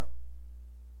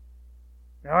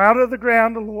Now out of the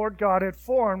ground the Lord God had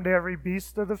formed every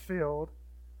beast of the field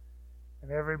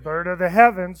and every bird of the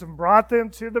heavens, and brought them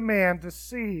to the man to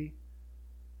see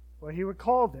what he would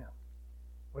call them.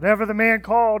 Whatever the man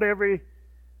called every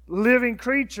living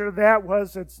creature, that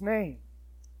was its name.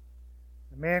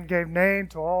 The man gave name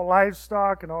to all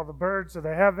livestock and all the birds of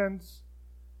the heavens,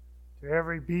 to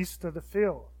every beast of the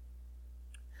field.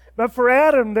 But for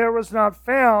Adam there was not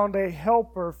found a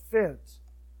helper fit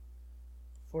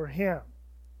for him.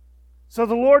 So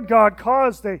the Lord God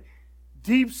caused a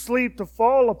deep sleep to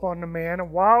fall upon the man,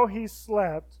 and while he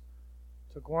slept,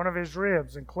 took one of his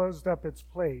ribs and closed up its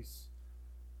place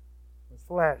with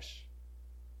flesh.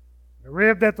 The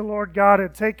rib that the Lord God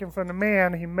had taken from the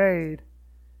man he made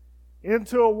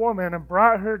into a woman and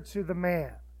brought her to the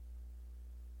man.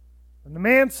 And the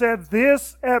man said,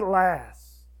 "This at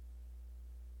last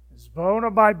is bone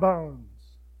of my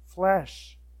bones,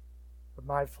 flesh of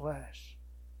my flesh.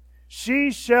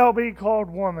 She shall be called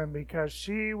woman, because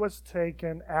she was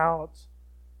taken out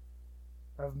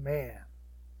of man.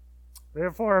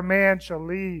 Therefore a man shall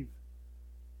leave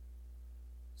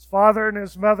his father and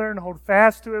his mother and hold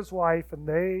fast to his wife, and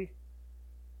they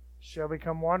shall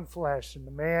become one flesh. And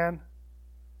the man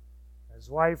and his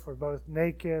wife were both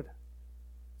naked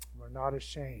and were not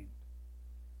ashamed."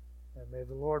 And may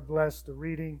the Lord bless the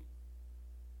reading,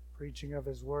 preaching of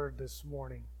His Word this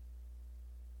morning.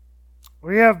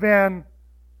 We have been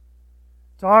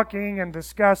talking and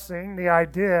discussing the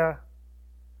idea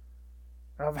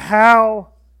of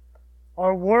how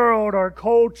our world, our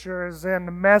culture is in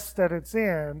the mess that it's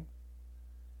in,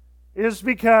 is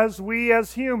because we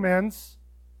as humans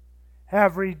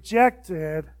have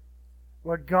rejected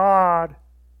what God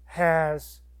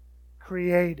has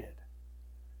created.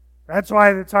 That's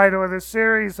why the title of this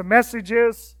series, the message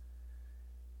is,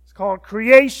 it's called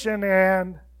Creation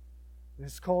and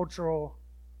this Cultural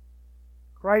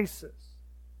Crisis.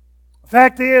 The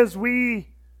fact is,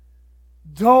 we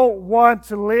don't want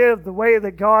to live the way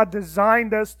that God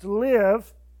designed us to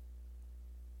live.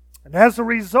 And as a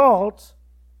result,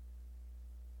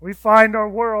 we find our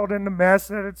world in the mess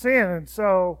that it's in. And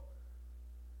so,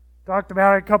 talked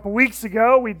about it a couple weeks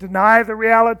ago, we deny the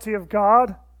reality of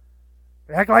God.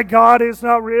 We act like God is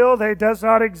not real, that He does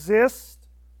not exist.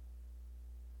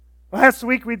 Last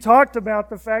week we talked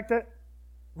about the fact that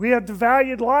we have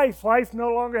devalued life. Life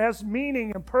no longer has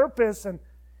meaning and purpose and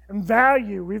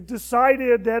value. We've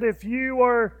decided that if you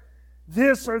are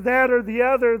this or that or the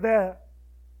other, that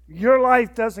your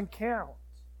life doesn't count.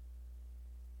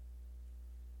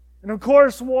 And of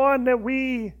course, one that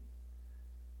we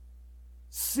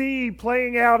see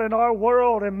playing out in our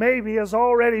world and maybe has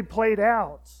already played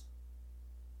out.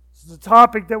 This is the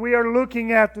topic that we are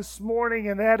looking at this morning,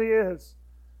 and that is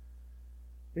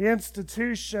the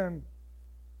institution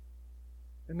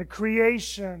and the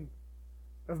creation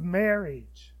of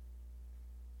marriage.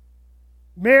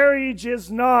 Marriage is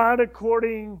not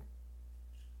according,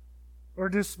 or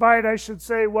despite, I should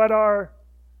say, what our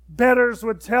betters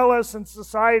would tell us in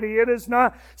society. It is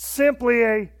not simply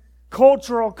a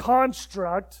cultural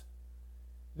construct.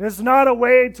 It is not a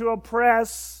way to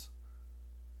oppress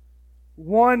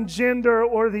one gender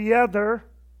or the other.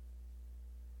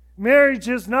 Marriage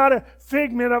is not a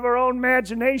figment of our own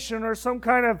imagination or some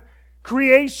kind of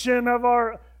creation of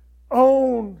our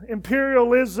own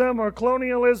imperialism or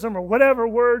colonialism or whatever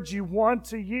words you want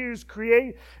to use.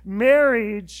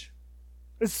 Marriage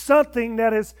is something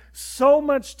that is so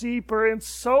much deeper and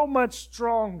so much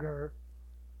stronger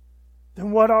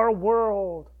than what our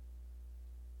world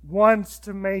wants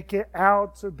to make it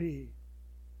out to be.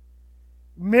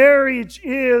 Marriage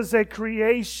is a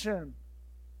creation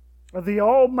of the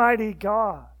Almighty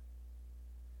God.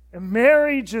 And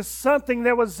marriage is something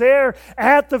that was there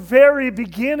at the very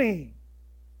beginning.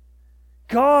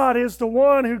 God is the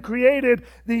one who created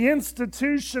the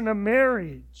institution of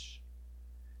marriage.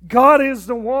 God is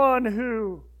the one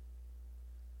who,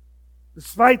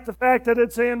 despite the fact that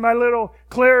it's in my little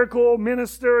clerical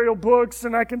ministerial books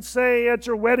and I can say at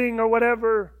your wedding or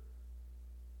whatever,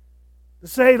 to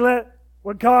say, let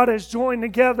what God has joined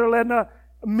together, let not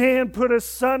man put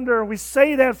asunder. We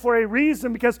say that for a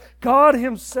reason, because God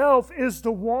Himself is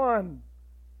the one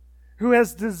who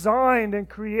has designed and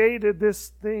created this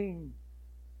thing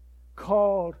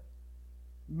called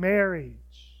marriage.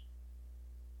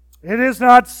 It is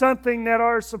not something that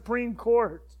our Supreme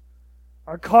Court,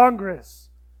 our Congress,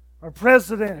 our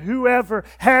President, whoever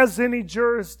has any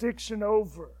jurisdiction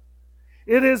over.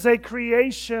 It is a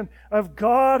creation of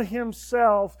God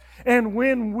Himself. And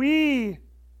when we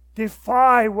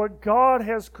defy what God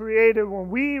has created, when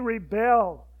we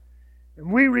rebel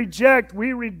and we reject,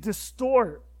 we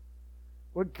distort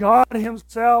what God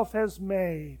Himself has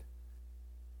made.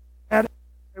 And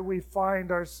we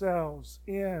find ourselves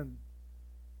in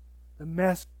the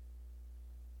mess.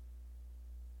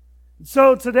 And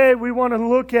so today we want to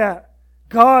look at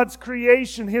God's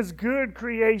creation, His good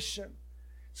creation,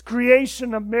 His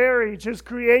creation of marriage, His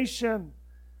creation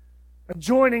of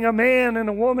joining a man and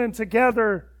a woman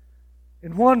together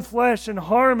in one flesh, in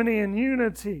harmony and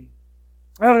unity,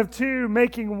 out of two,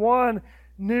 making one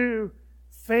new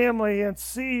family, and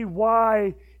see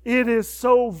why it is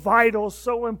so vital,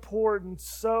 so important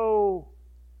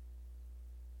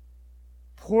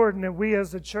that we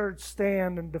as a church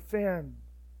stand and defend,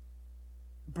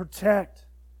 and protect,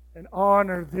 and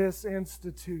honor this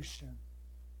institution.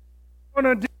 I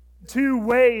want to do it 2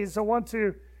 ways. I want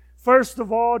to, first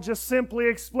of all, just simply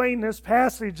explain this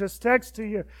passage, this text to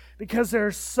you, because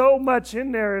there's so much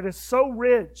in there. It is so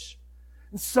rich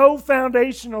and so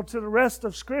foundational to the rest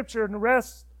of Scripture and the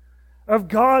rest of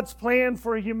God's plan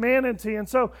for humanity. And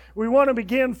so we want to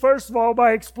begin, first of all,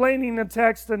 by explaining the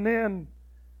text, and then,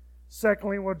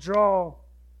 secondly, we'll draw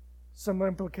some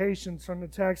implications from the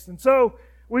text. And so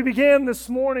we began this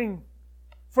morning,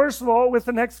 first of all, with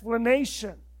an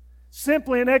explanation.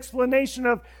 Simply an explanation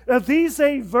of these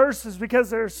 8 verses, because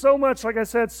there's so much, like I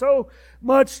said, so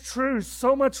much truth,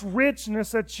 so much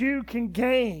richness that you can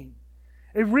gain.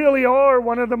 They really are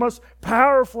one of the most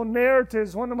powerful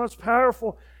narratives, one of the most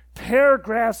powerful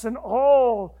paragraphs in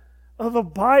all of the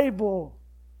Bible.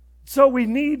 So we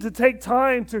need to take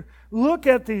time to look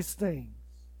at these things.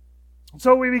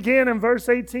 So we begin in verse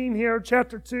 18 here,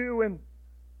 chapter 2, and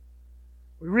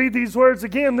we read these words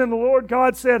again. Then the Lord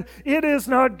God said, "It is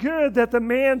not good that the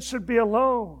man should be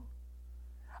alone.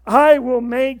 I will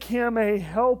make him a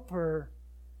helper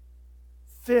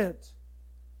fit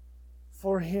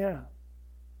for him."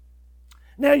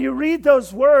 Now you read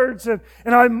those words, and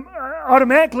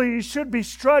automatically you should be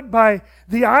struck by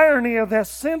the irony of that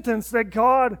sentence that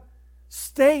God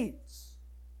states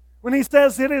when He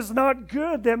says it is not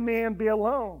good that man be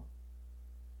alone.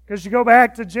 Because you go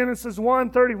back to Genesis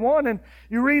 1:31 and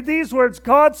you read these words,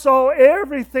 God saw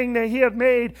everything that He had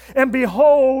made, and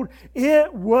behold,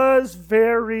 it was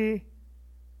very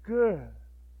good.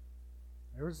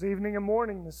 There was evening and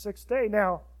morning, the 6th day.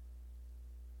 Now,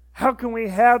 how can we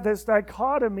have this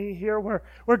dichotomy here where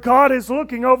God is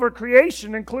looking over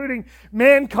creation, including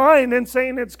mankind, and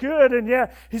saying it's good, and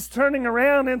yet He's turning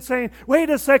around and saying, wait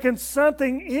a second,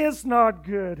 something is not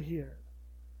good here.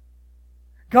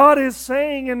 God is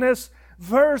saying in this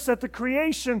verse that the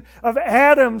creation of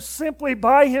Adam simply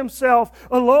by himself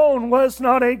alone was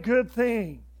not a good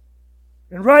thing.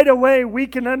 And right away we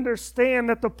can understand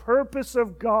that the purpose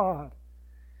of God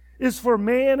is for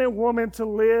man and woman to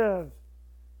live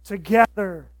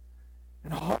together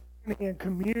in harmony and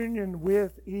communion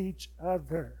with each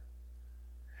other.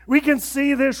 We can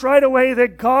see this right away,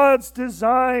 that God's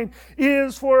design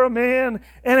is for a man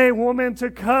and a woman to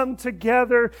come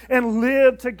together and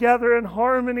live together in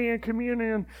harmony and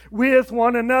communion with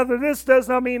one another. This does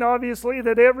not mean, obviously,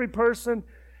 that every person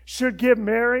should get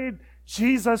married.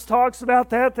 Jesus talks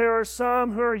about that. There are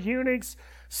some who are eunuchs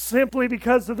simply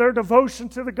because of their devotion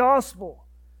to the gospel.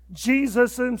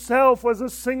 Jesus Himself was a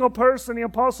single person. The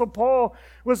Apostle Paul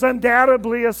was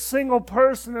undoubtedly a single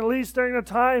person, at least during the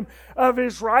time of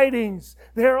his writings.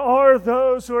 There are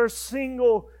those who are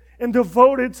single and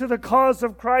devoted to the cause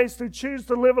of Christ, who choose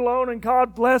to live alone, and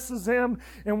God blesses them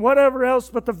and whatever else.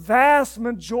 But the vast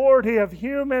majority of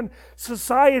human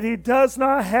society does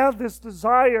not have this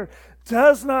desire,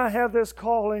 does not have this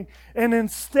calling, and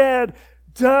instead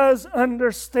does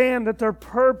understand that their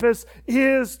purpose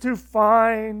is to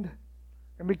find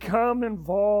and become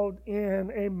involved in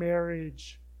a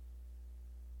marriage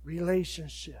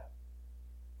relationship.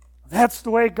 That's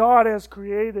the way God has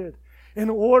created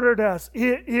and ordered us.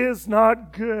 It is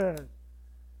not good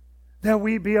that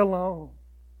we be alone.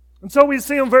 And so we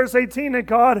see in verse 18 that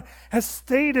God has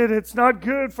stated it's not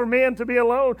good for man to be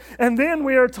alone. And then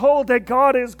we are told that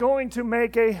God is going to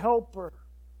make a helper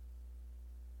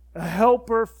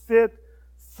fit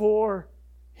for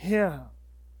him.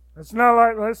 Let's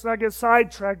not get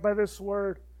sidetracked by this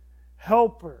word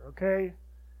helper, okay?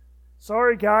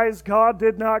 Sorry guys, God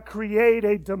did not create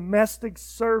a domestic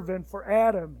servant for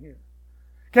Adam here.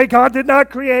 Okay, God did not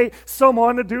create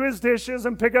someone to do his dishes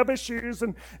and pick up his shoes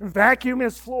and vacuum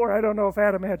his floor. I don't know if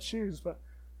Adam had shoes, but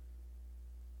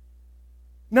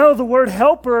no, the word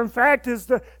helper, in fact, is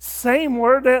the same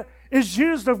word that is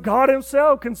used of God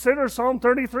Himself. Consider Psalm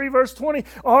 33, verse 20.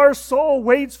 Our soul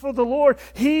waits for the Lord.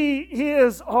 He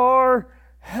is our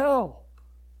help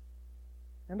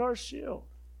and our shield.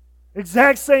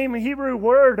 Exact same Hebrew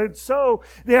word. And so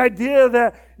the idea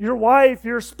that your wife,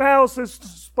 your spouse is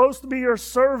supposed to be your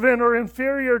servant or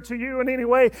inferior to you in any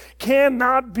way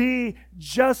cannot be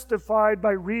justified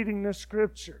by reading this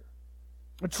Scripture.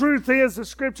 The truth is the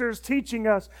Scripture is teaching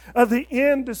us of the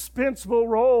indispensable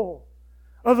role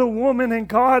of the woman in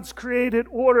God's created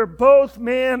order. Both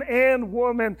man and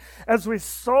woman, as we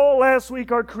saw last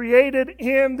week, are created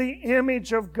in the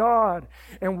image of God.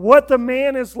 And what the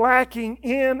man is lacking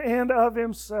in and of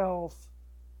himself,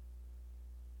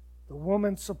 the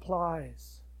woman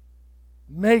supplies,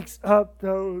 makes up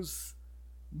those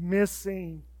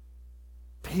missing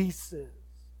pieces.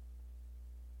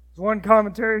 As one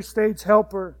commentary states,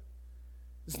 helper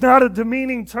is not a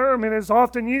demeaning term and is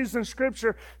often used in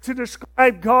Scripture to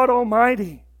describe God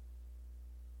Almighty.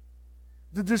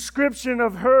 The description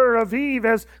of her, of Eve,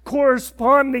 as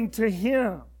corresponding to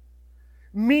Him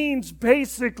means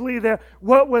basically that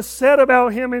what was said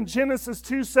about Him in Genesis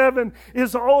 2:7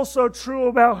 is also true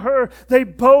about her. They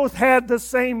both had the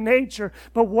same nature,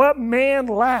 but what man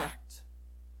lacked,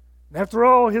 after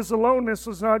all, his aloneness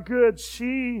was not good.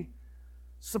 She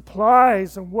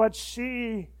supplies, and what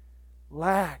she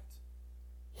lacked,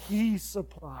 He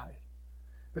supplied.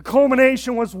 The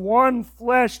culmination was one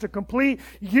flesh, the complete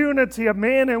unity of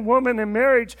man and woman in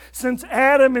marriage. Since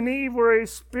Adam and Eve were a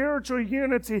spiritual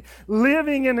unity,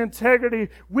 living in integrity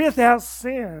without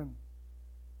sin.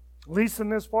 At least in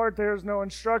this part, there is no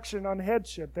instruction on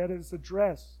headship that is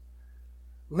addressed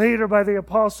later by the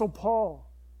Apostle Paul.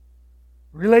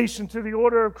 Relation to the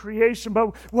order of creation.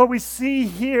 But what we see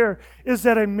here is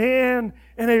that a man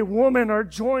and a woman are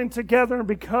joined together and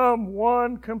become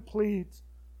one complete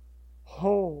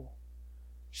whole.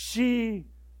 She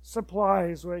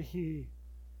supplies what he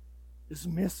is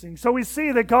missing. So we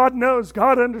see that God knows,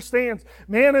 God understands.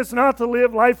 Man is not to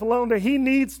live life alone, that he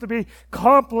needs to be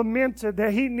complemented,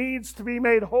 that he needs to be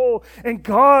made whole. And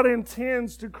God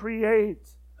intends to create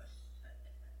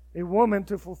a woman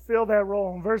to fulfill that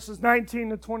role. In verses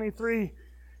 19 to 23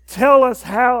 tell us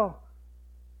how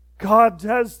God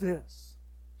does this.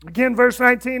 Again, verse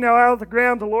 19, now out of the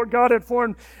ground the Lord God had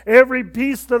formed every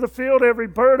beast of the field, every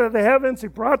bird of the heavens. He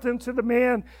brought them to the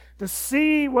man to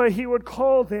see what he would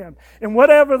call them. And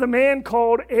whatever the man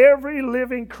called every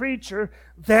living creature,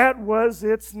 that was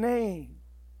its name.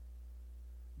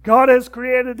 God has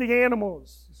created the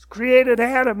animals. He's created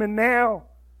Adam, and now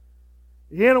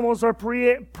the animals are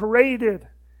paraded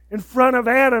in front of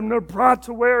Adam. They're brought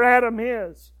to where Adam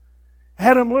is.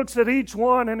 Adam looks at each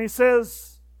one and he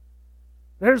says,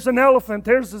 there's an elephant,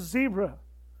 there's a zebra,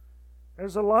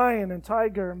 there's a lion and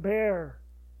tiger and bear.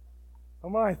 Oh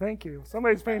my, thank you.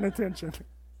 Somebody's paying attention.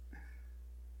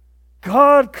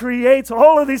 God creates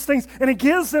all of these things and He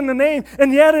gives them the name.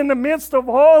 And yet in the midst of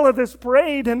all of this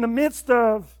parade, in the midst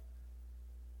of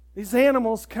these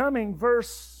animals coming,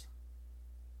 verse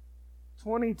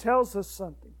 20 tells us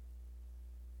something.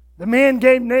 The man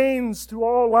gave names to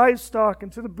all livestock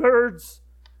and to the birds,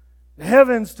 the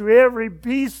heavens, to every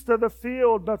beast of the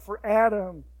field. But for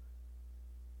Adam,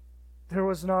 there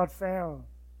was not found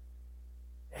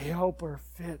a helper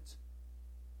fit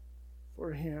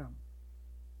for him.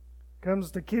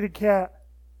 Comes the kitty cat.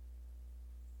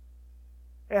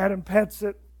 Adam pets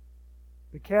it.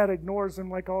 The cat ignores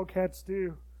him like all cats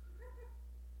do.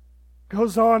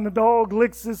 Goes on, the dog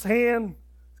licks his hand,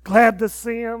 glad to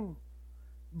see him.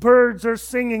 Birds are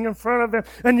singing in front of them.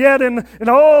 And yet in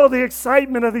all the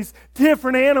excitement of these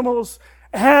different animals,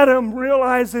 Adam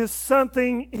realizes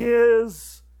something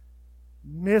is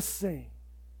missing.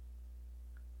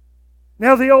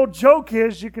 Now the old joke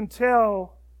is, you can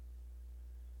tell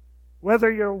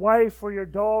whether your wife or your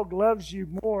dog loves you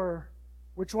more,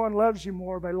 which one loves you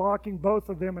more, by locking both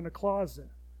of them in a closet.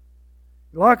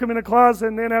 You lock them in a closet,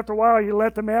 and then after a while you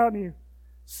let them out and you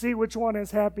see which one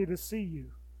is happy to see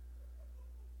you.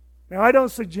 Now, I don't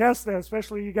suggest that,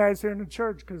 especially you guys here in the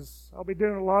church, because I'll be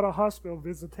doing a lot of hospital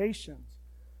visitations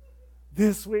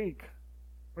this week,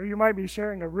 or you might be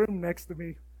sharing a room next to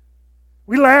me.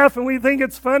 We laugh and we think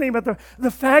it's funny, but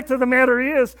the fact of the matter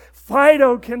is,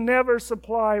 Fido can never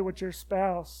supply what your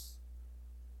spouse,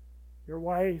 your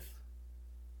wife,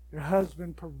 your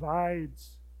husband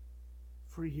provides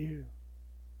for you.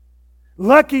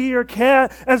 Lucky your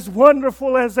cat, as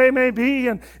wonderful as they may be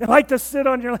and like to sit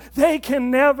on your lap,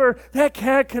 that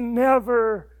cat can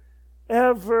never,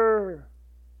 ever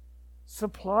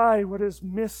supply what is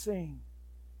missing.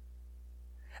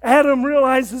 Adam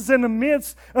realizes in the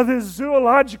midst of this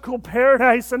zoological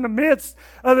paradise, in the midst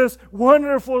of this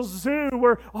wonderful zoo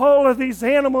where all of these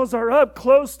animals are up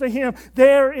close to him,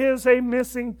 there is a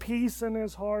missing piece in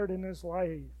his heart, in his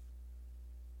life.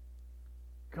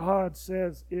 God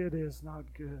says it is not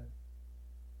good.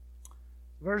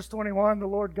 Verse 21, the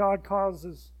Lord God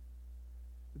causes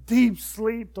deep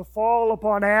sleep to fall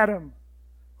upon Adam,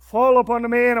 fall upon the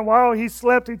man, and while he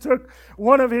slept, he took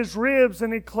one of his ribs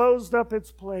and he closed up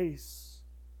its place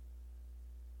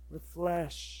with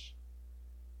flesh.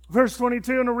 Verse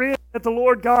 22, and the rib that the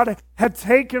Lord God had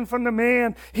taken from the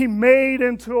man, he made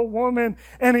into a woman,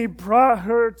 and he brought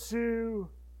her to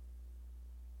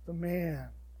the man.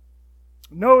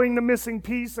 Knowing the missing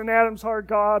piece in Adam's heart,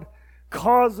 God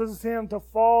causes him to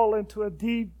fall into a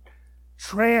deep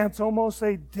trance, almost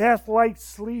a death-like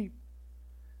sleep,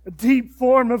 a deep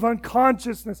form of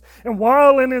unconsciousness. And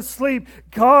while in his sleep,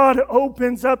 God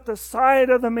opens up the side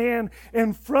of the man,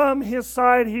 and from his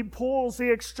side he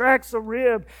extracts a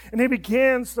rib, and he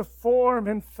begins to form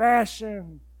and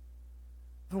fashion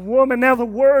the woman. Now the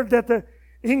word that the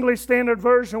English Standard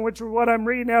Version, which is what I'm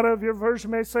reading out of your version,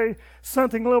 may say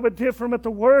something a little bit different, but the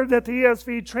word that the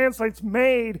ESV translates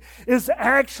made is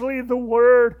actually the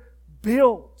word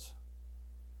built.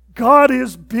 God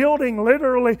is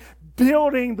literally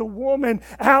building the woman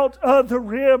out of the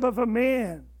rib of a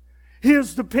man. He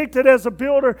is depicted as a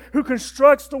builder who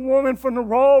constructs the woman from the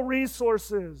raw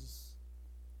resources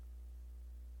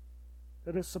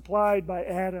that is supplied by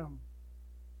Adam.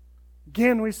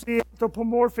 Again, we see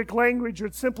anthropomorphic language,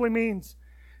 which simply means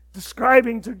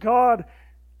describing to God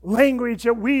language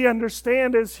that we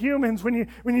understand as humans. When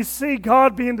you see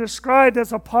God being described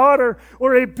as a potter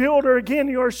or a builder, again,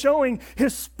 you are showing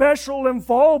His special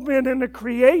involvement in the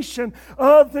creation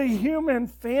of the human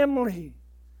family.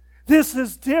 This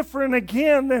is different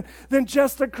again than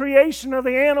just the creation of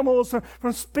the animals,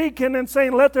 from speaking and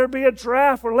saying, let there be a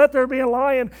giraffe or let there be a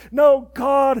lion. No,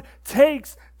 God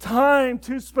takes time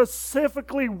to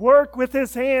specifically work with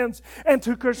His hands and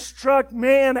to construct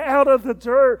man out of the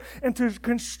dirt and to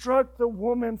construct the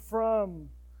woman from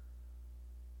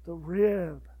the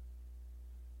rib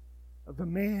of the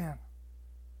man.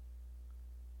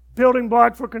 Building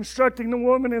block for constructing the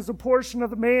woman is a portion of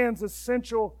the man's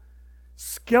essential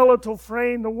skeletal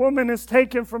frame. The woman is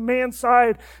taken from man's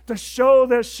side to show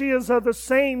that she is of the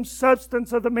same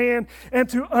substance of the man and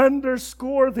to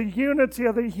underscore the unity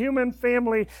of the human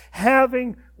family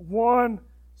having one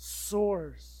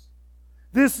source.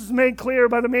 This is made clear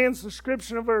by the man's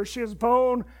description of her. She is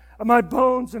bone of my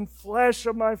bones and flesh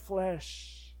of my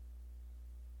flesh.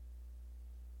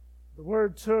 The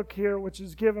word took here, which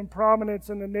is given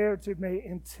prominence in the narrative, may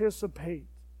anticipate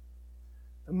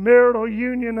the marital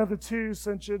union of the two,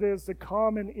 since it is the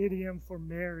common idiom for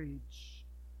marriage.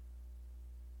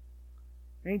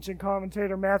 Ancient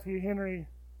commentator Matthew Henry,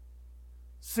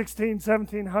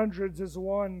 1700s, is the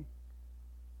one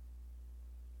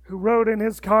who wrote in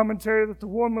his commentary that the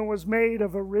woman was made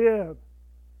of a rib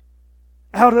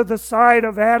out of the side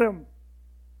of Adam.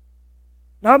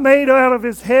 Not made out of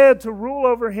his head to rule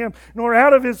over him, nor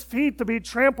out of his feet to be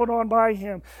trampled on by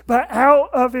him, but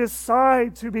out of his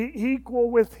side to be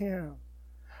equal with him,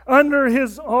 under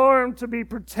his arm to be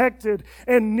protected,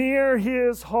 and near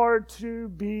his heart to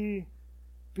be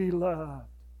beloved.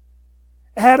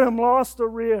 Adam lost a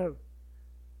rib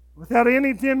without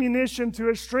any diminution to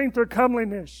his strength or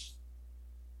comeliness.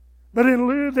 But in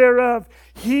lieu thereof,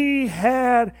 he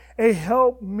had a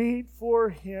helpmeet for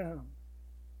him,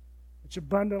 which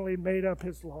abundantly made up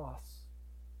his loss.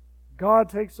 God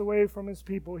takes away from His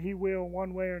people, He will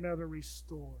one way or another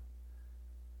restore.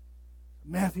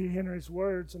 Matthew Henry's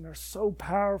words, and they're so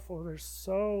powerful, they're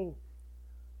so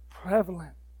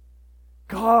prevalent.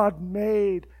 God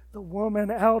made the woman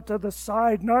out of the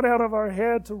side, not out of our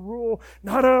head to rule,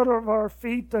 not out of our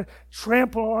feet to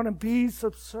trample on and be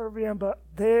subservient, but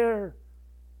there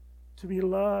to be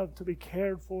loved, to be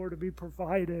cared for, to be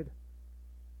provided,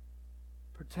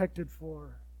 protected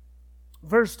for.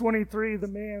 Verse 23, the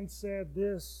man said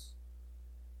this,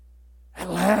 at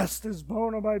last is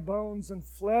bone of my bones and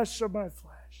flesh of my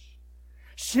flesh.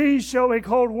 She shall be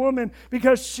called woman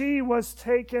because she was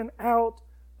taken out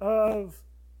of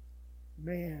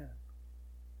man.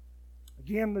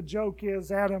 Again, the joke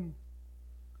is Adam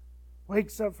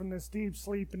wakes up from this deep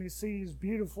sleep and he sees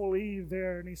beautiful Eve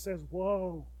there and he says,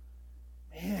 whoa,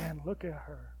 man, look at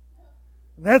her.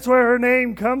 And that's where her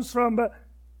name comes from, but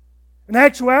in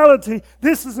actuality,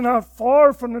 this is not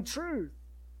far from the truth.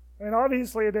 And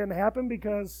obviously it didn't happen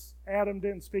because Adam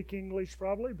didn't speak English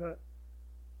probably, but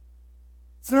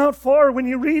it's not far. When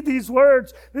you read these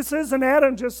words, this isn't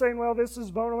Adam just saying, well, this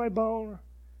is bone of my bone.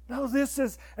 No, this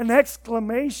is an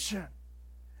exclamation.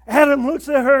 Adam looks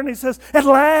at her and he says, at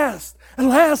last,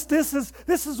 this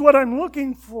is what I'm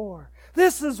looking for.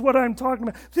 This is what I'm talking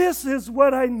about. This is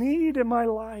what I need in my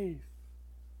life.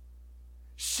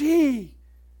 She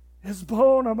is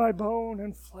bone of my bone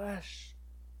and flesh.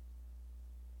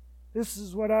 This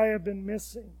is what I have been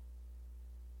missing.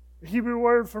 The Hebrew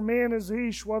word for man is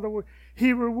ish, while the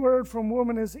Hebrew word from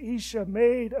woman is isha,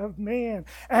 made of man.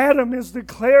 Adam is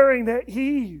declaring that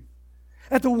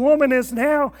the woman is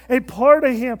now a part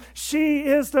of him. She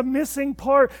is the missing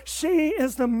part. She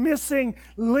is the missing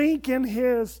link in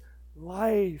his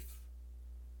life.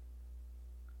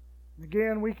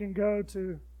 Again, we can go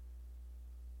to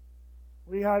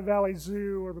Lehigh Valley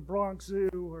Zoo or the Bronx Zoo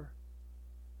or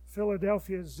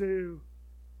Philadelphia Zoo.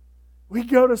 We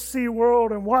go to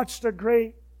SeaWorld and watch the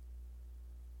great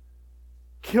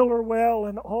killer whale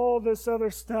and all this other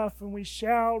stuff, and we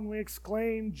shout and we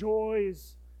exclaim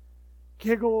joys,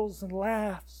 giggles and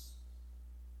laughs.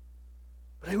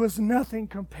 But it was nothing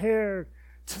compared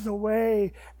to the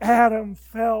way Adam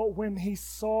felt when he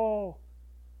saw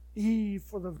Eve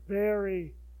for the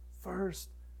very first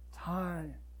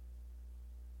time.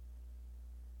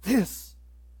 This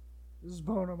is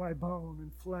bone of my bone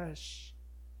and flesh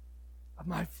of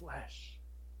my flesh.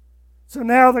 So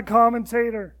now the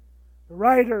commentator, the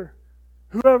writer,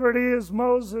 whoever it is,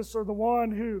 Moses or the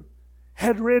one who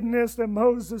had written this that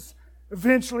Moses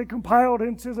eventually compiled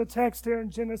into the text here in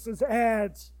Genesis,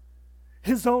 adds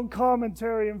his own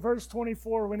commentary in verse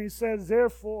 24 when he says,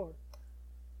 Therefore,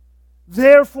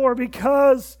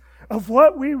 because of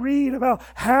what we read about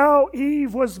how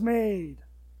Eve was made,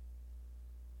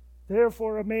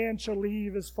 therefore a man shall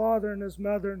leave his father and his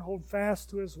mother and hold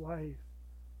fast to his wife,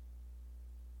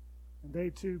 and they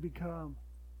two become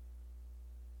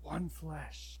one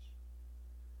flesh.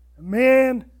 A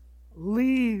man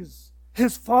leaves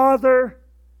his father,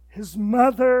 his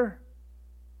mother,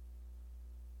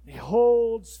 he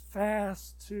holds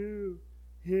fast to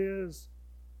his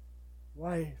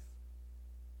wife.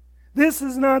 This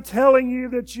is not telling you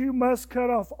that you must cut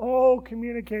off all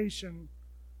communication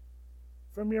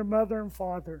from your mother and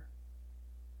father.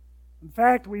 In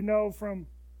fact, we know from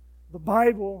the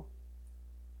Bible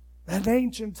that in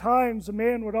ancient times a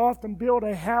man would often build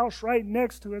a house right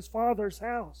next to his father's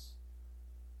house.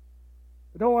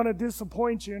 I don't want to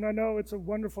disappoint you, and I know it's a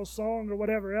wonderful song or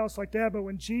whatever else like that, but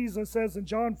when Jesus says in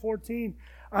John 14,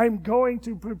 I'm going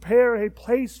to prepare a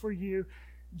place for you,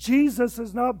 Jesus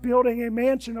is not building a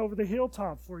mansion over the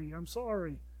hilltop for you. I'm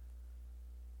sorry.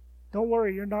 Don't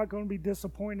worry, you're not going to be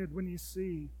disappointed when you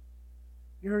see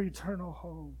your eternal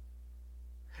home.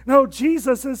 No,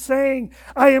 Jesus is saying,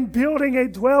 I am building a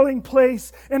dwelling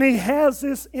place, and he has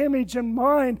this image in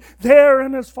mind. There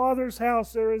in his Father's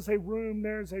house, there is a room,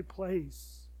 there is a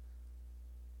place.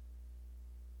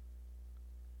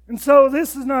 And so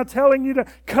this is not telling you to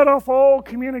cut off all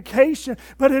communication,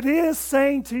 but it is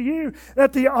saying to you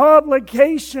that the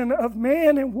obligation of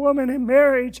man and woman in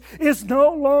marriage is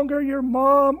no longer your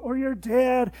mom or your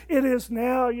dad. It is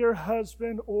now your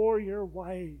husband or your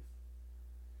wife.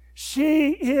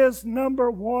 She is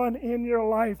number one in your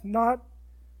life, not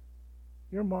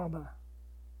your mama.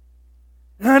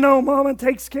 And I know mama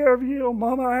takes care of you,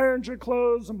 mama irons your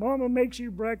clothes, and mama makes you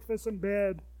breakfast in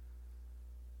bed.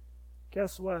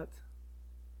 Guess what?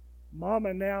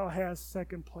 Mama now has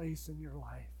second place in your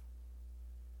life.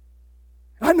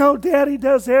 I know daddy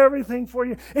does everything for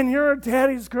you, and you're a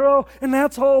daddy's girl, and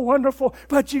that's all wonderful,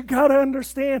 but you got to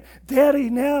understand, daddy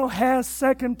now has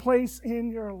second place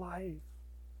in your life.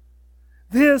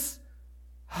 This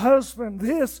husband,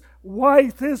 this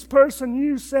wife, this person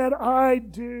you said I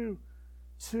do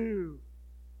to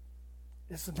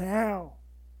is now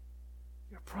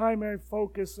your primary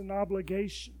focus and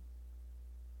obligation.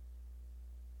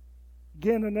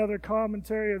 Again, another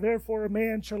commentary, therefore a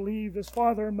man shall leave his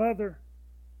father and mother.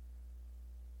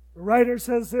 The writer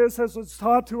says this, as it's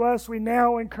taught to us, we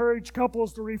now encourage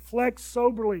couples to reflect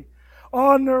soberly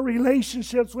on their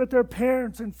relationships with their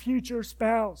parents and future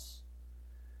spouse.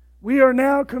 We are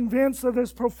now convinced of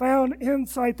this profound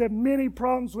insight that many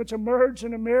problems which emerge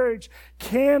in a marriage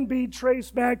can be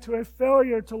traced back to a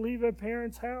failure to leave a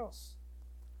parent's house.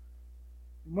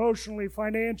 Emotionally,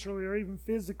 financially, or even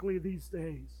physically these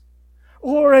days.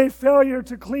 Or a failure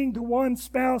to cling to one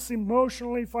spouse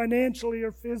emotionally, financially,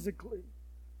 or physically.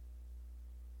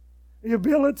 The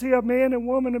ability of man and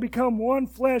woman to become one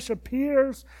flesh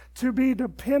appears to be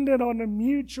dependent on the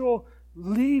mutual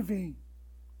leaving.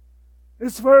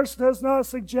 This verse does not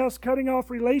suggest cutting off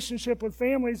relationship with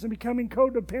families and becoming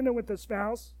codependent with the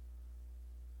spouse.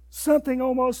 Something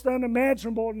almost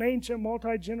unimaginable in ancient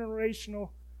multi-generational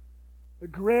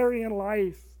agrarian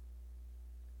life.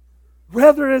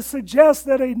 Rather, it suggests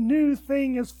that a new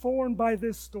thing is formed by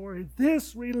this story.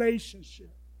 This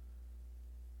relationship,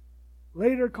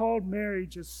 later called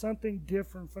marriage, is something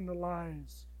different from the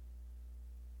lives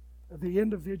of the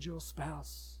individual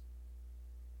spouse.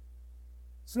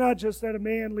 It's not just that a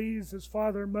man leaves his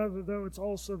father and mother, though. It's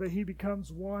also that he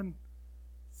becomes one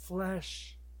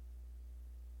flesh.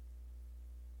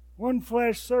 One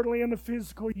flesh, certainly in the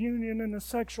physical union, in the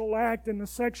sexual act, in the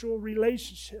sexual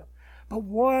relationship. But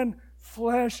one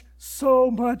flesh so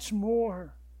much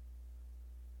more.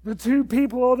 The two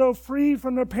people, although free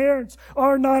from their parents,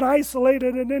 are not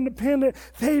isolated and independent.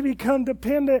 They become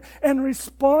dependent and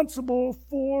responsible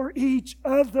for each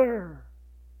other.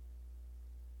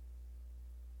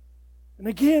 And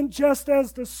again, just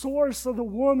as the source of the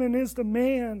woman is the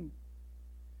man,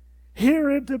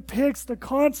 here it depicts the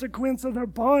consequence of their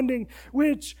bonding,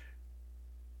 which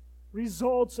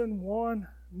results in one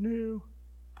new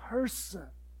person.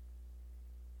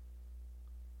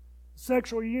 The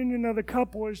sexual union of the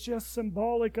couple is just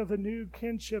symbolic of the new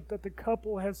kinship that the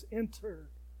couple has entered.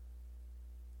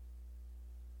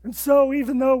 And so,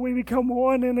 even though we become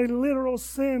one in a literal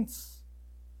sense,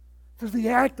 through the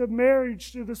act of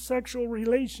marriage, through the sexual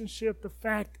relationship, the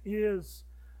fact is,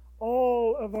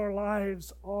 all of our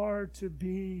lives are to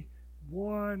be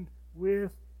one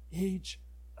with each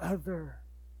other.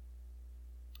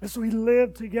 As we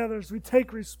live together, as we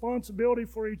take responsibility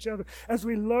for each other, as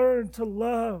we learn to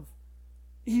love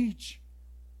each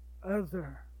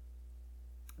other.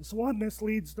 This oneness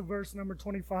leads to verse number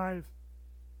 25.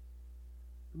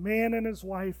 The man and his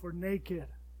wife were naked.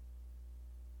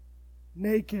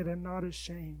 Naked and not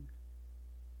ashamed.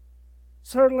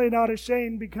 Certainly not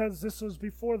ashamed because this was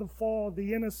before the fall.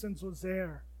 The innocence was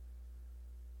there.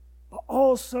 But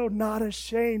also not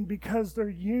ashamed because their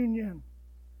union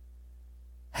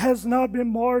has not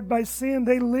been marred by sin.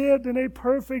 They lived in a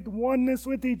perfect oneness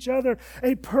with each other,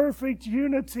 a perfect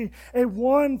unity, a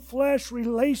one flesh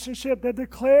relationship that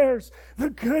declares the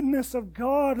goodness of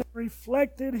God and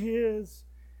reflected His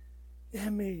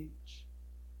image.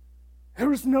 There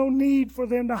was no need for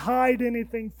them to hide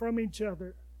anything from each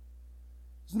other.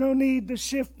 There's no need to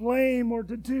shift blame or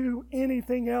to do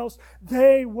anything else.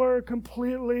 They were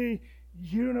completely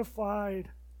unified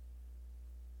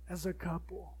as a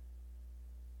couple.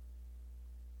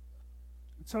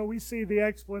 And so we see the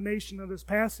explanation of this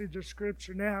passage of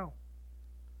Scripture now.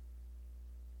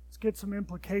 Let's get some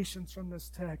implications from this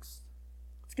text.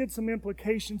 Let's get some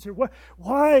implications here.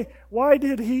 Why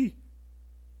did He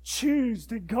choose,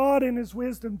 did God in His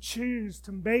wisdom choose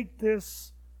to make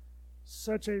this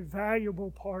such a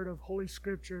valuable part of Holy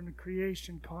Scripture in the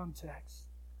creation context?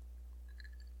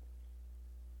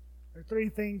 There are three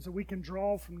things that we can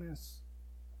draw from this.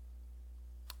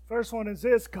 First one is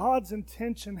this: God's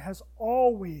intention has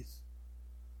always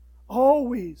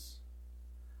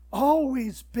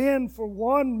been for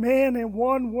one man and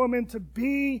one woman to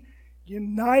be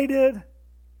united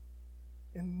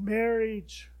in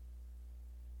marriage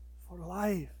for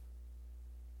life.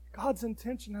 God's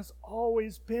intention has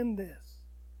always been this.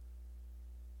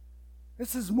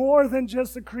 This is more than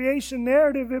just the creation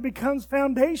narrative. It becomes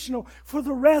foundational for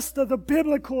the rest of the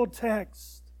biblical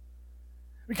text.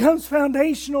 It becomes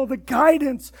foundational, the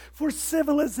guidance for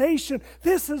civilization.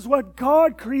 This is what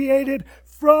God created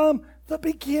from the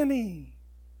beginning.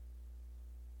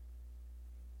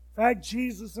 In fact,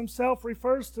 Jesus Himself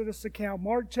refers to this account.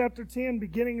 Mark chapter 10,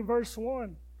 beginning in verse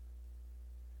 1.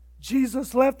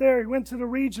 Jesus left there. He went to the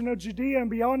region of Judea and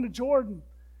beyond the Jordan.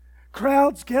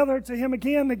 Crowds gathered to Him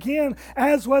again and again.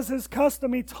 As was His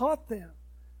custom, He taught them.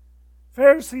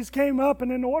 Pharisees came up,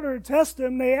 and in order to test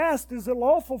Him, they asked, is it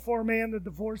lawful for a man to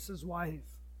divorce his wife?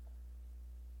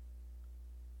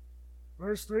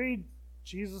 Verse 3,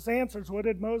 Jesus answers, what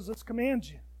did Moses command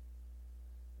you?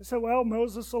 They said, well,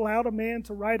 Moses allowed a man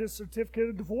to write a certificate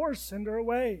of divorce, send her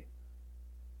away.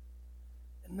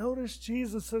 And notice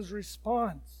Jesus'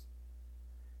 response.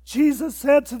 Jesus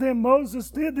said to them, Moses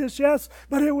did this, yes,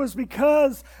 but it was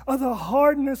because of the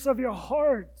hardness of your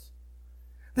heart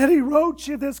that he wrote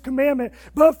you this commandment.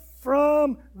 But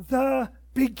from the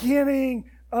beginning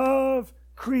of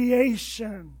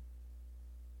creation,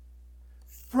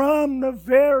 from the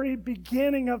very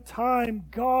beginning of time,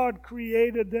 God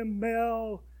created them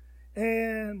male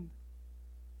and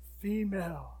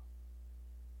female.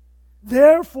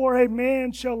 Therefore a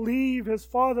man shall leave his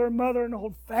father and mother and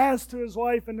hold fast to his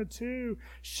wife, and the two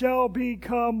shall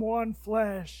become one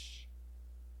flesh.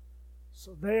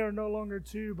 So they are no longer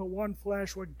two, but one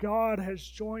flesh. What God has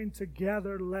joined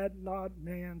together, let not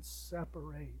man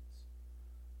separate.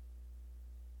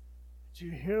 Did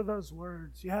you hear those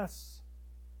words? Yes.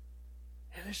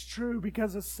 It is true.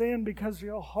 Because of sin, because of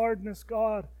your hardness,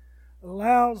 God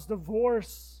allows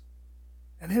divorce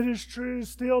And it is true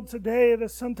still today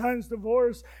that sometimes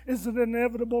divorce is an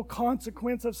inevitable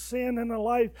consequence of sin in a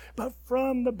life. But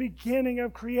from the beginning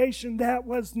of creation, that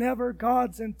was never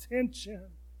God's intention.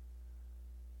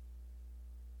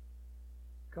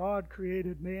 God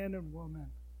created man and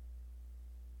woman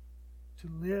to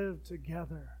live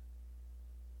together.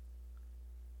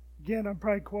 Again, I'm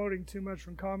probably quoting too much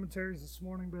from commentaries this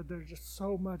morning, but there's just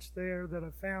so much there that I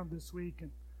found this week.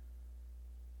 And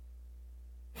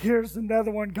here's another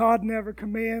one. God never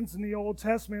commands in the Old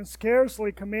Testament,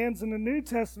 scarcely commands in the New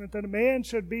Testament, that a man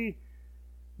should be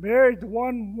married to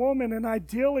one woman and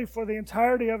ideally for the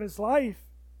entirety of his life.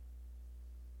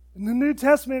 In the New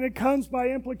Testament, it comes by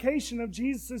implication of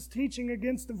Jesus' teaching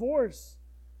against divorce.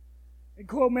 I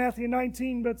quote Matthew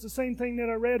 19, but it's the same thing that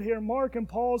I read here. Mark and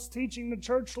Paul's teaching the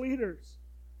church leaders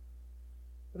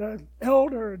that an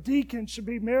elder, a deacon, should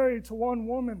be married to one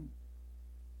woman.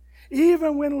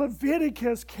 Even when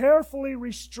Leviticus carefully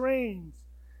restrains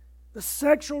the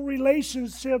sexual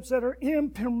relationships that are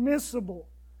impermissible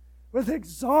with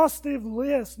exhaustive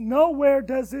lists, nowhere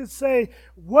does it say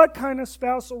what kind of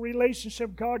spousal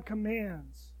relationship God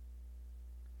commands.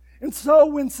 And so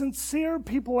when sincere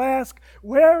people ask,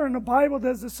 where in the Bible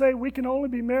does it say we can only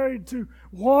be married to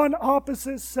one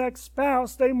opposite sex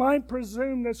spouse, they might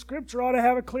presume that Scripture ought to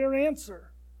have a clear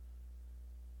answer.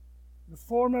 In the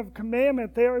form of a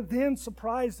commandment, they are then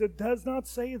surprised it does not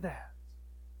say that.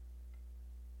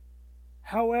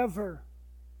 However,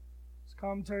 as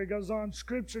commentary goes on,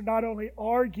 Scripture not only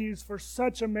argues for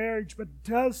such a marriage, but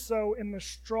does so in the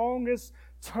strongest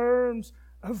terms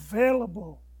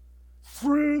available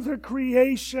through the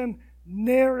creation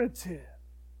narrative.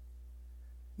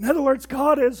 In other words,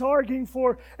 God is arguing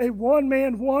for a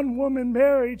one-man, one-woman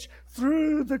marriage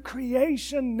through the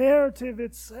creation narrative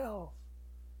itself.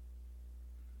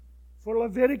 For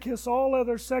Leviticus, all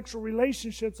other sexual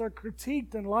relationships are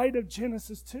critiqued in light of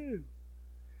Genesis 2.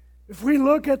 If we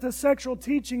look at the sexual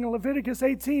teaching in Leviticus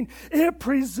 18, it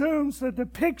presumes the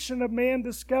depiction of man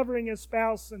discovering his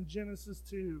spouse in Genesis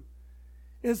 2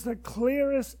 is the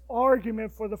clearest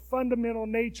argument for the fundamental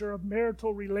nature of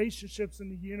marital relationships in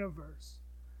the universe.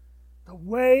 The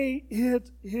way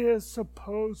it is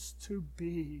supposed to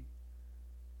be.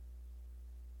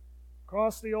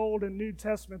 Across the Old and New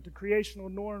Testament, the creational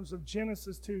norms of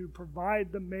Genesis 2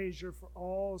 provide the measure for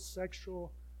all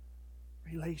sexual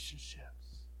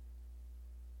relationships.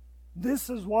 This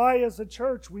is why, as a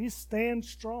church, we stand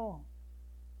strong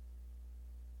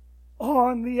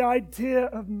on the idea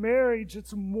of marriage.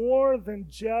 It's more than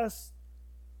just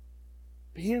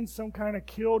being some kind of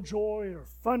killjoy or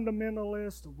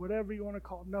fundamentalist or whatever you want to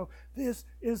call it. No, this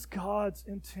is God's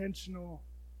intentional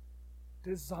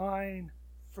design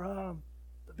from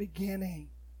the beginning.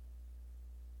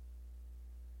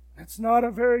 It's not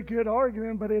a very good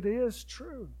argument, but it is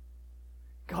true.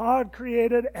 God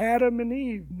created Adam and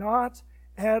Eve, not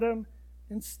Adam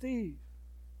and Steve.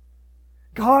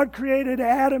 God created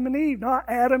Adam and Eve, not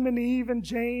Adam and Eve and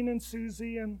Jane and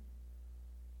Susie and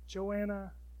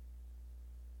Joanna,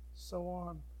 so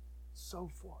on, so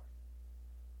forth.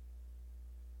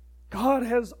 God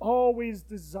has always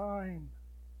designed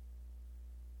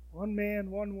one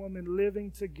man, one woman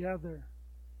living together.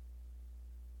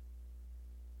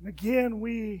 And again,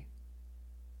 we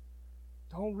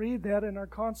don't read that in our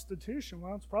Constitution.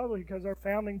 Well, it's probably because our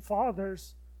founding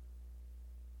fathers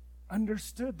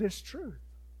understood this truth.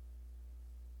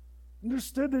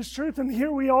 And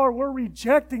here we are, we're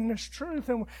rejecting this truth,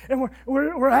 and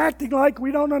we're acting like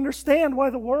we don't understand why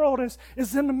the world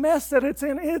is in the mess that it's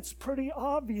in. It's pretty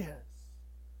obvious.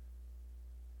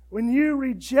 When you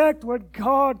reject what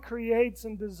God creates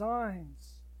and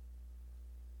designs,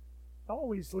 it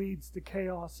always leads to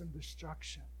chaos and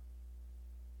destruction.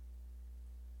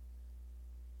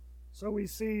 So we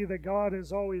see that God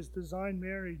has always designed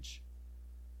marriage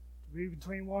to be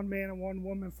between one man and one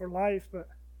woman for life. But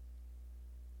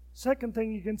second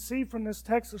thing you can see from this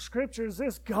text of Scripture is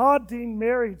this: God deemed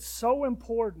marriage so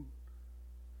important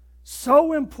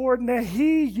that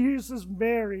He uses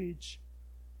marriage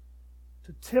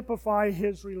to typify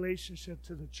His relationship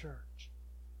to the church.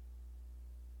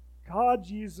 God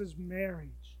uses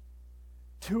marriage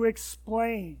to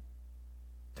explain,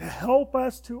 to help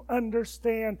us to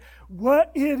understand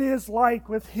what it is like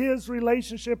with His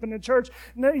relationship in the church.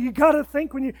 Now, you got to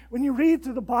think, when you read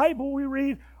through the Bible, we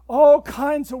read all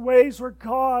kinds of ways where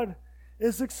God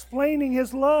is explaining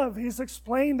His love. He's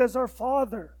explained as our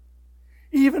Father,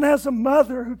 even as a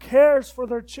mother who cares for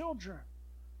their children.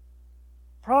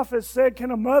 Prophet said, can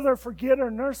a mother forget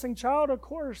her nursing child? Of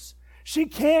course she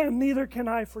can. Neither can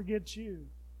I forget you.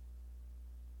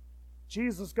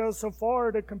 Jesus goes so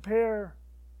far to compare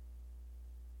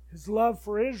His love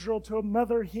for Israel to a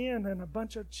mother hen and a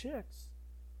bunch of chicks.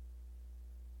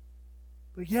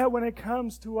 But yet when it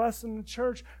comes to us in the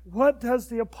church, what does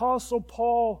the Apostle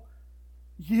Paul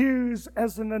use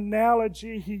as an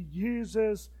analogy? He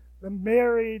uses the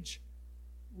marriage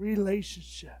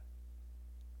relationship.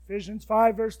 Ephesians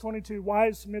 5 verse 22,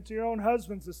 wives, submit to your own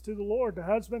husbands as to the Lord. The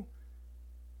husband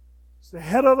is the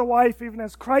head of the wife, even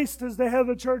as Christ is the head of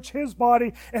the church, His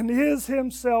body, and is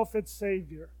Himself its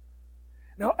Savior.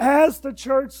 Now, as the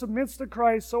church submits to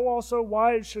Christ, so also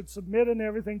wives should submit in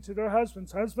everything to their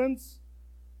husbands. Husbands,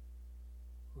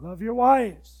 love your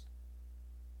wives.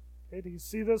 Okay, do you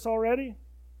see this already?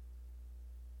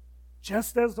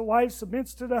 Just as the wife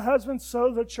submits to the husband,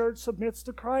 so the church submits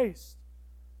to Christ.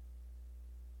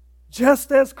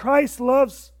 Just as Christ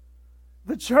loves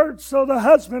the church, so the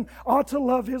husband ought to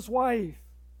love his wife.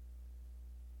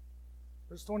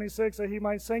 Verse 26, that He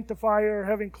might sanctify her,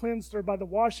 having cleansed her by the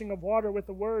washing of water with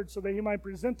the word, so that He might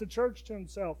present the church to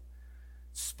Himself,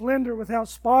 splendor, without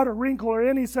spot or wrinkle or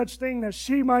any such thing, that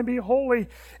she might be holy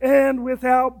and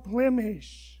without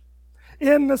blemish.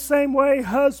 In the same way,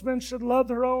 husbands should love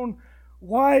their own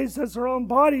wives as their own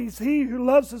bodies. He who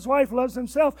loves his wife loves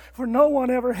himself, for no one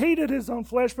ever hated his own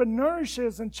flesh, but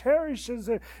nourishes and cherishes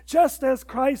it, just as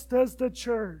Christ does the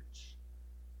church.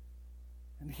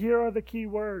 And here are the key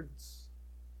words.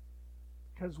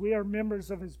 Because we are members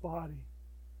of His body.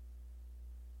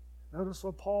 Notice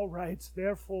what Paul writes,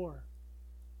 Therefore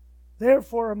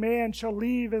a man shall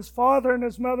leave his father and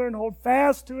his mother and hold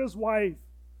fast to his wife,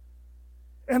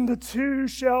 and the two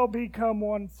shall become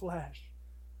one flesh.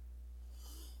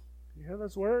 You hear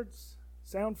those words?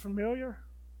 Sound familiar?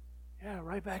 Yeah,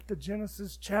 right back to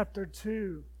Genesis chapter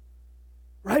 2.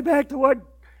 Right back to what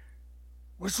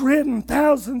was written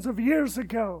thousands of years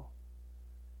ago.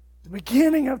 The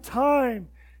beginning of time,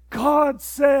 God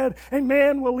said, a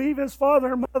man will leave his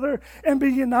father and mother and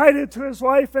be united to his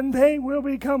wife, and they will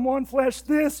become one flesh.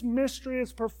 This mystery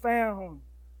is profound.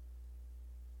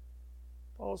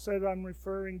 Paul said, I'm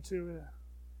referring to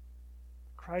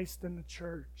Christ and the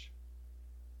church.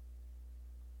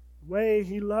 The way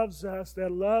He loves us,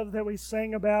 that love that we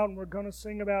sang about and we're going to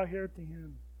sing about here at the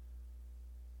end,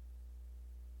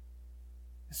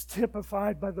 is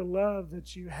typified by the love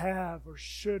that you have or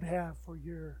should have for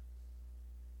your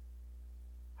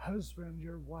husband,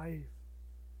 your wife.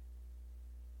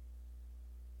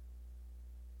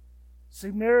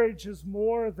 See, marriage is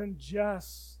more than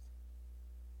just,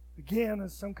 again,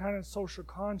 as some kind of social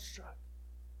construct.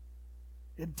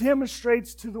 It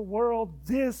demonstrates to the world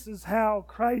this is how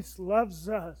Christ loves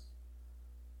us.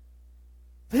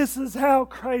 This is how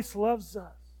Christ loves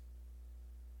us.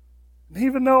 And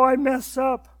even though I mess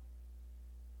up,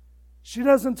 she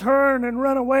doesn't turn and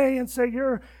run away and say,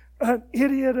 you're an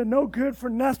idiot and no good for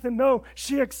nothing. No,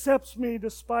 she accepts me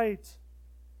despite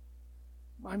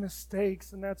my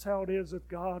mistakes. And that's how it is with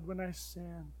God when I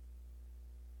sin.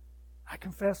 I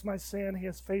confess my sin. He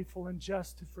is faithful and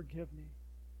just to forgive me.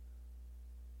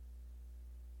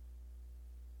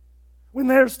 When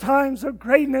there's times of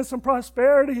greatness and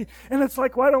prosperity, and it's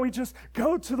like, why don't we just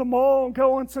go to the mall and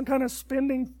go on some kind of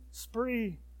spending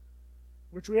spree,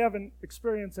 which we haven't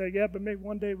experienced that yet, but maybe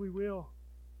one day we will.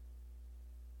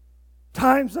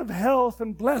 Times of health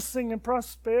and blessing and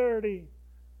prosperity.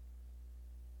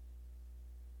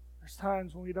 There's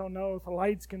times when we don't know if the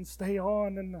lights can stay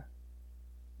on and the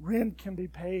rent can be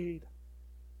paid.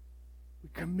 We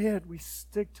commit, we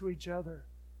stick to each other.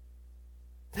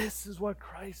 This is what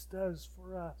Christ does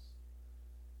for us.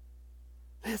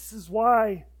 This is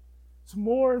why it's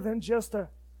more than just a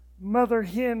mother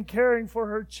hen caring for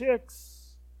her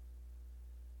chicks.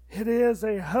 It is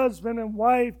a husband and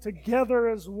wife together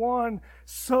as one.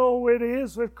 So it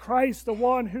is with Christ, the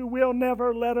one who will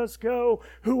never let us go,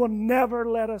 who will never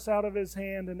let us out of His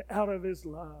hand and out of His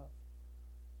love.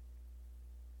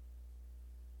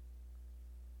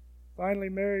 Finally,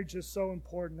 marriage is so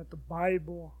important that the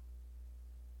Bible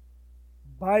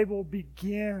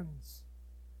begins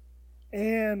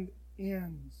and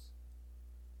ends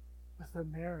with a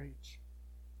marriage.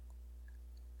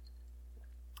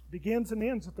 Begins and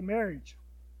ends with the marriage.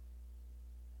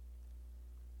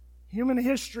 Human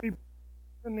history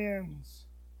begins and ends.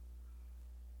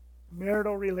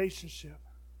 Marital relationship.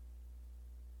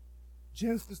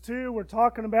 Genesis 2, we're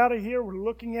talking about it here. We're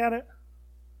looking at it.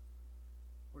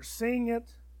 We're seeing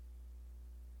it.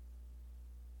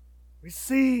 We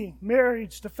see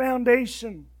marriage, the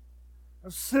foundation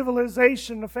of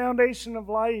civilization, the foundation of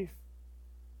life.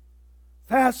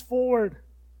 Fast forward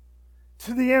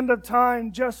to the end of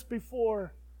time, just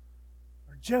before,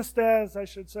 or just as, I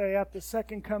should say, at the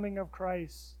second coming of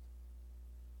Christ.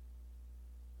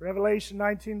 Revelation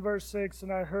 19 verse 6,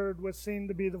 and I heard what seemed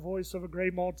to be the voice of a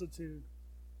great multitude,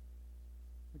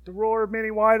 like the roar of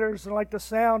many waters, and like the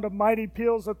sound of mighty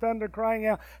peals of thunder, crying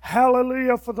out,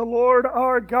 Hallelujah, for the Lord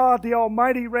our God, the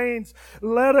Almighty reigns.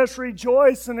 Let us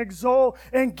rejoice and exult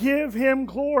and give Him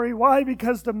glory. Why?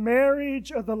 Because the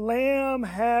marriage of the Lamb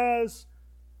has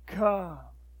come.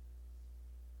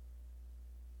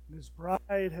 And His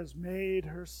bride has made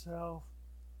herself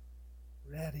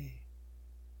ready.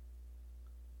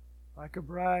 Like a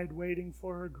bride waiting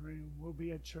for her groom, will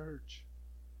be a church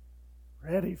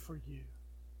ready for you.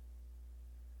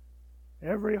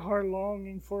 Every heart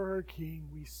longing for her King,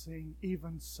 we sing,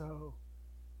 even so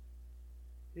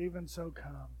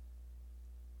come.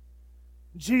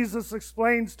 Jesus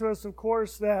explains to us, of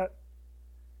course, that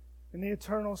in the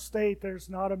eternal state there's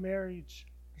not a marriage.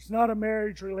 There's not a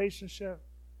marriage relationship.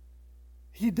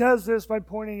 He does this by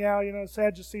pointing out,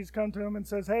 Sadducees come to him and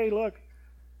says, hey, look,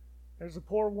 there's a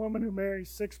poor woman who marries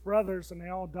 6 brothers and they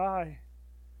all die.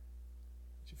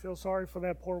 But you feel sorry for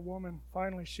that poor woman.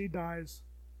 Finally, she dies.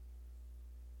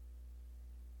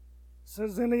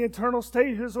 Says in the eternal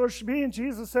state, who's or should be, and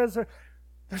Jesus says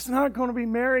there's not going to be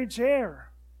marriage here.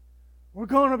 We're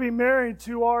going to be married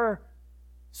to our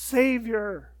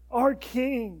Savior, our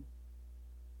King,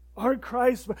 our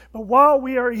Christ. But while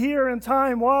we are here in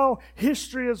time, while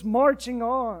history is marching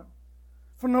on,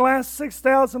 from the last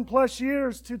 6,000 plus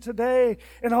years to today,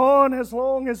 and on as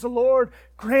long as the Lord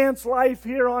grants life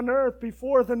here on earth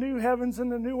before the new heavens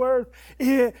and the new earth,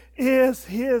 it is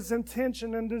His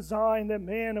intention and design that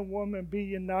man and woman be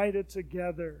united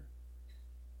together.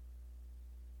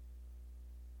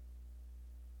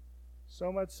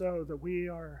 So much so that we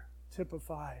are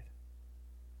typified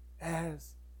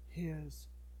as His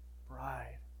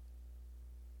bride.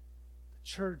 The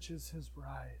church is His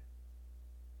bride.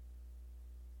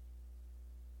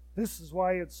 This is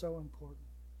why it's so important.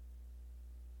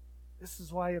 This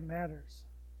is why it matters.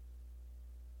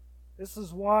 This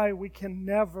is why we can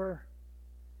never,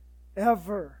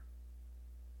 ever,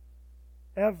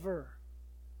 ever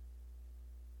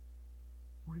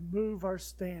remove our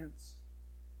stance.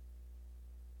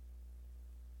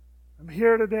 I'm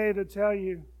here today to tell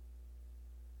you,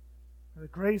 by the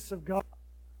grace of God,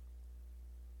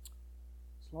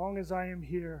 as long as I am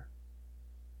here,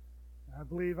 I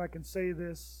believe I can say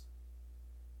this.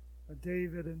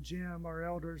 David and Jim, our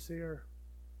elders here,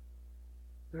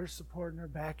 their support and their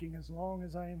backing. As long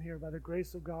as I am here, by the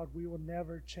grace of God, we will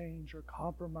never change or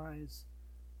compromise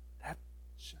that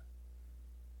position.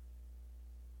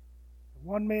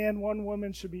 One man, one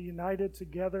woman should be united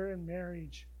together in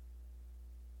marriage.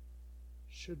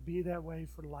 Should be that way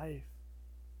for life.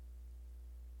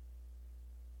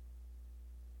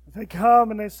 If they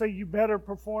come and they say, you better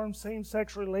perform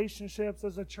same-sex relationships,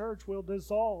 as a church, we'll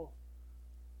dissolve.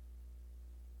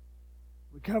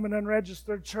 We come in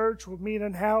unregistered church, we'll meet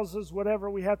in houses, whatever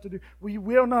we have to do. We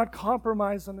will not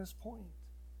compromise on this point.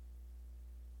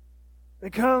 They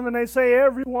come and they say,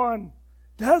 everyone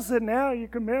does it now. You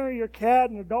can marry your cat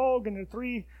and your dog and your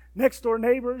 3 next-door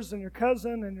neighbors and your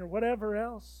cousin and your whatever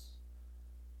else.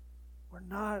 We're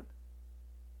not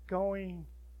going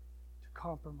to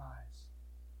compromise.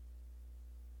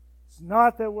 It's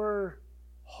not that we're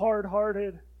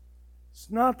hard-hearted. It's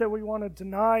not that we want to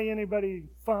deny anybody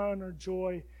fun or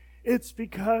joy. It's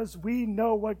because we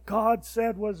know what God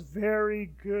said was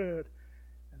very good.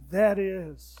 And that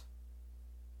is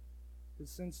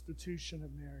this institution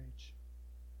of marriage.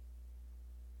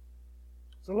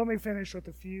 So let me finish with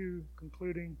a few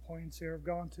concluding points here. I've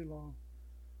gone too long.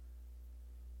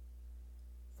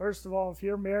 First of all, if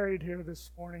you're married here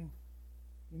this morning,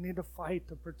 you need to fight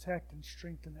to protect and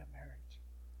strengthen that marriage.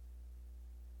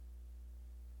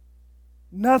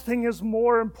 Nothing is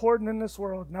more important in this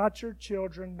world. Not your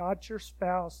children, not your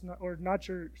spouse,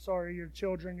 your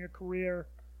children, your career.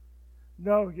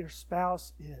 No, your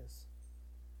spouse is.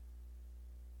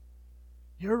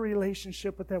 Your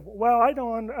relationship with them. Well, I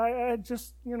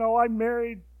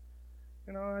married,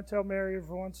 I tell Mary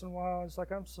every once in a while, it's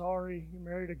like, I'm sorry, you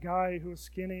married a guy who was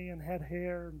skinny and had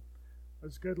hair and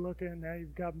was good looking. Now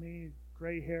you've got me,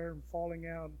 gray hair and falling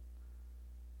out,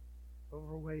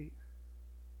 overweight.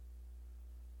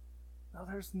 No,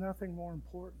 there's nothing more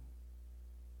important.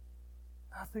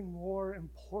 Nothing more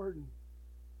important.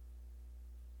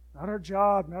 Not our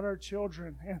job, not our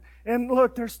children. And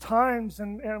look, there's times,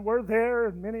 and we're there,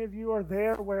 and many of you are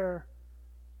there, where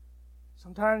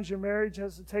sometimes your marriage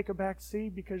has to take a back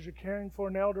seat because you're caring for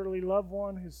an elderly loved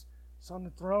one who's on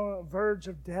the verge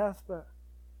of death. But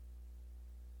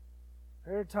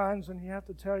there are times when you have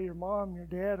to tell your mom, your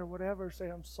dad, or whatever, say,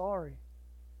 I'm sorry.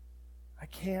 I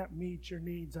can't meet your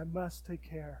needs. I must take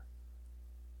care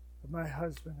of my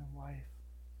husband and wife.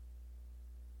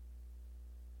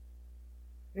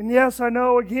 And yes, I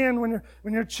know, again,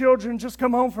 when your children just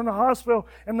come home from the hospital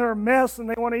and they're a mess and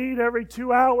they want to eat every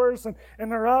 2 hours and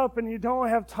they're up and you don't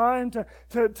have time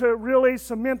to really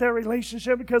cement that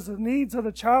relationship because the needs of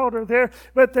the child are there.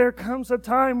 But there comes a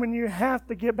time when you have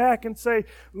to get back and say,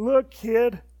 look,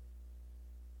 kid,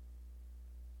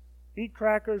 eat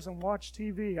crackers and watch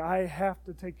TV. I have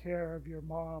to take care of your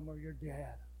mom or your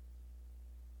dad.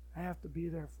 I have to be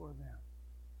there for them.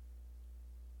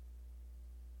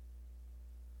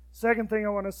 Second thing I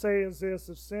want to say is this: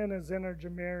 if sin has entered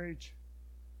your marriage,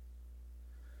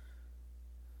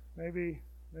 maybe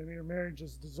your marriage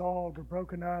is dissolved or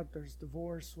broken up, there's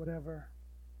divorce, whatever.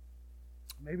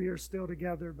 Maybe you're still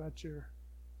together, but you're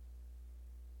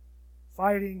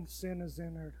fighting, sin has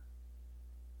entered.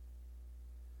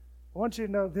 I want you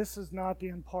to know this is not the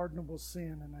unpardonable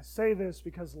sin. And I say this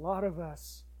because a lot of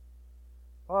us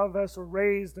were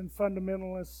raised in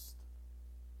fundamentalist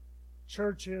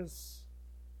churches.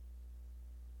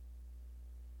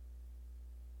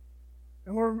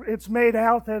 And it's made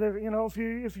out that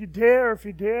if you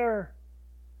dare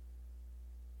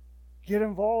get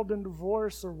involved in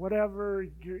divorce or whatever,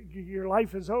 your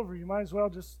life is over. You might as well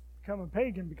just become a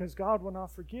pagan because God will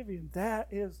not forgive you. And that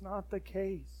is not the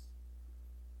case.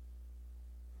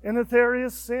 And if there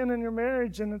is sin in your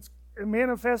marriage and it's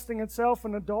manifesting itself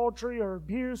in adultery or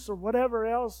abuse or whatever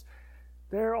else,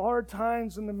 there are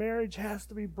times when the marriage has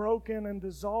to be broken and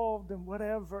dissolved and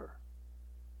whatever.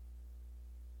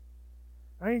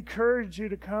 I encourage you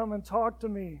to come and talk to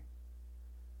me.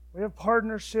 We have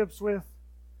partnerships with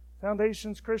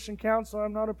Foundations Christian Counselor.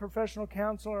 I'm not a professional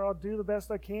counselor. I'll do the best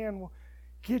I can. We'll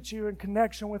get you in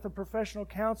connection with a professional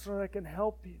counselor that can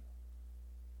help you.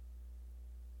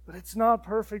 But it's not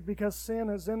perfect because sin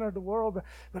has entered the world.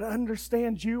 But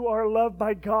understand you are loved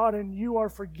by God and you are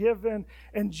forgiven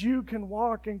and you can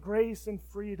walk in grace and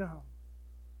freedom.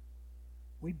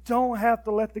 We don't have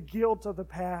to let the guilt of the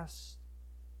past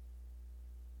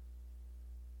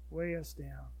weigh us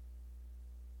down.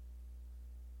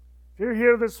 If you're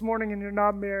here this morning and you're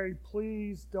not married,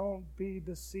 please don't be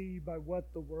deceived by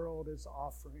what the world is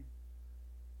offering.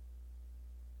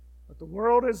 What the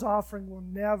world is offering will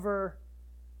never,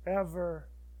 ever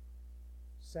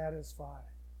satisfy.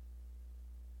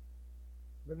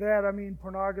 By that I mean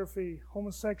pornography,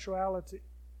 homosexuality,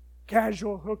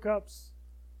 casual hookups,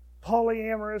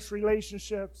 polyamorous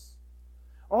relationships.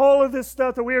 All of this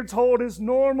stuff that we are told is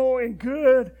normal and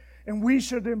good, and we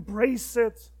should embrace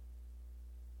it.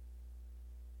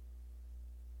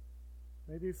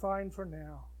 Maybe fine for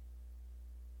now.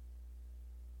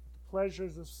 But the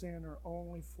pleasures of sin are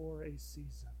only for a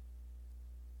season.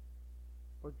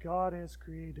 What God has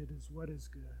created is what is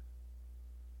good.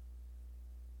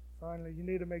 Finally, you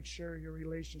need to make sure your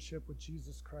relationship with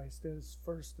Jesus Christ is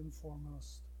first and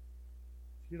foremost.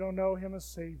 If you don't know Him as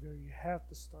Savior, you have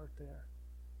to start there.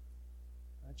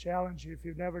 I challenge you, if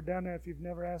you've never done that, if you've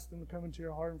never asked Him to come into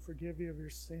your heart and forgive you of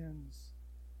your sins,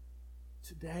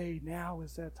 today, now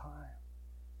is that time.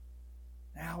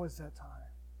 Now is that time.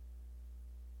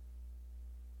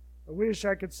 I wish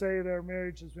I could say that our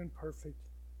marriage has been perfect.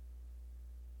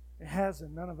 It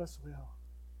hasn't. None of us will.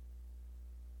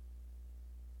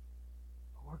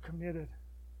 But we're committed.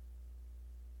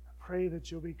 I pray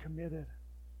that you'll be committed.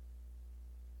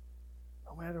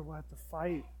 No matter what, to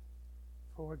fight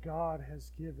for what God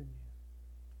has given you.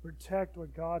 To protect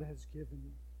what God has given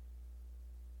you.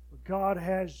 What God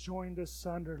has joined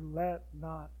asunder, let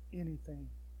not anything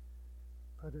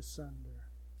put asunder.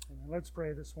 Amen. Let's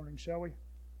pray this morning, shall we?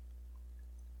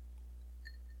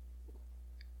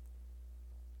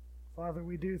 Father,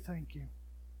 we do thank you.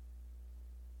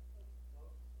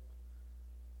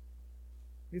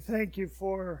 We thank you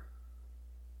for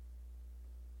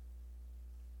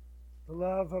the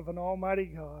love of an almighty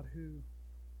God who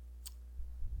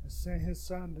has sent His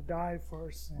Son to die for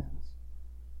our sins.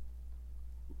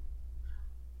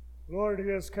 Lord, who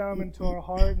has come into our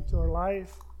heart, into our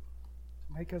life,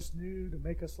 to make us new, to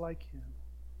make us like Him.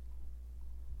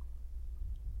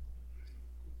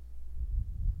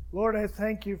 Lord, I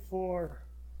thank you for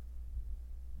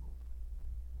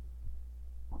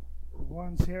the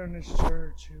ones here in this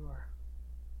church who are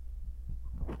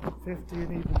 50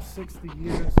 and even 60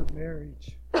 years of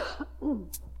marriage.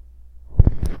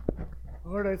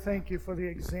 Lord, I thank you for the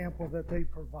example that they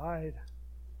provide.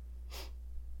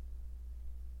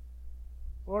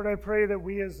 Lord, I pray that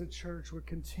we as a church would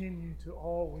continue to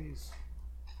always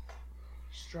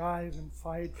strive and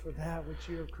fight for that which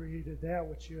you have created, that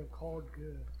which you have called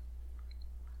good.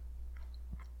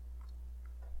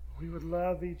 We would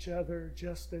love each other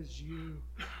just as you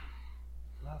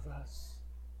Love us.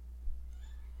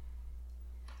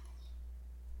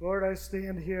 Lord, I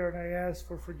stand here and I ask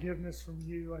for forgiveness from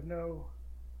you. I know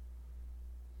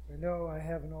I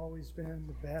haven't always been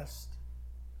the best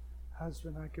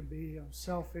husband I could be. I'm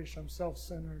selfish. I'm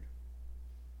self-centered.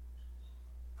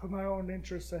 Put my own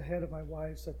interests ahead of my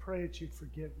wife's. I pray that you'd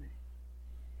forgive me.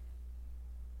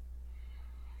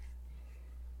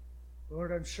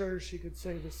 Lord, I'm sure she could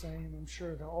say the same. I'm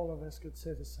sure that all of us could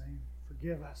say the same.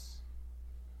 Forgive us.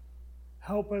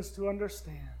 Help us to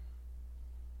understand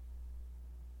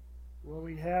what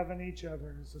we have in each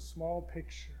other is a small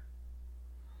picture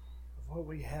of what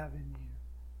we have in you.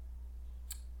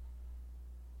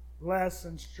 Bless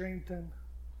and strengthen,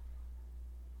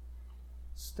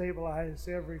 stabilize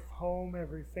every home,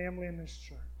 every family in this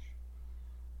church.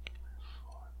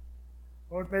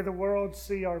 Lord, may the world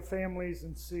see our families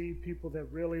and see people that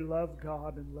really love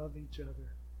God and love each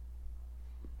other.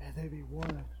 May they be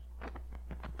one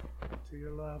to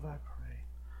your love, I pray.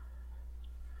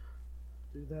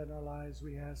 Do that in our lives,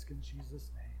 we ask in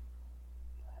Jesus' name.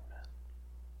 Amen.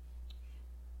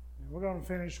 And we're going to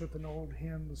finish with an old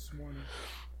hymn this morning.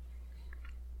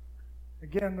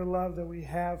 Again, the love that we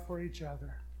have for each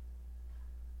other,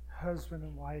 husband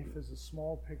and wife, is a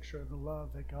small picture of the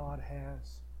love that God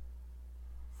has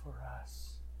for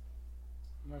us.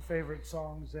 My favorite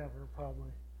songs ever,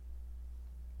 probably.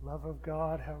 Love of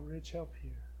God, how rich, how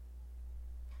pure,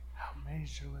 how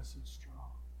measureless and strong,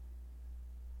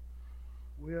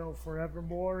 will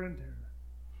forevermore endure.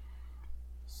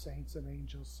 Saints and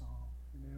angels' song.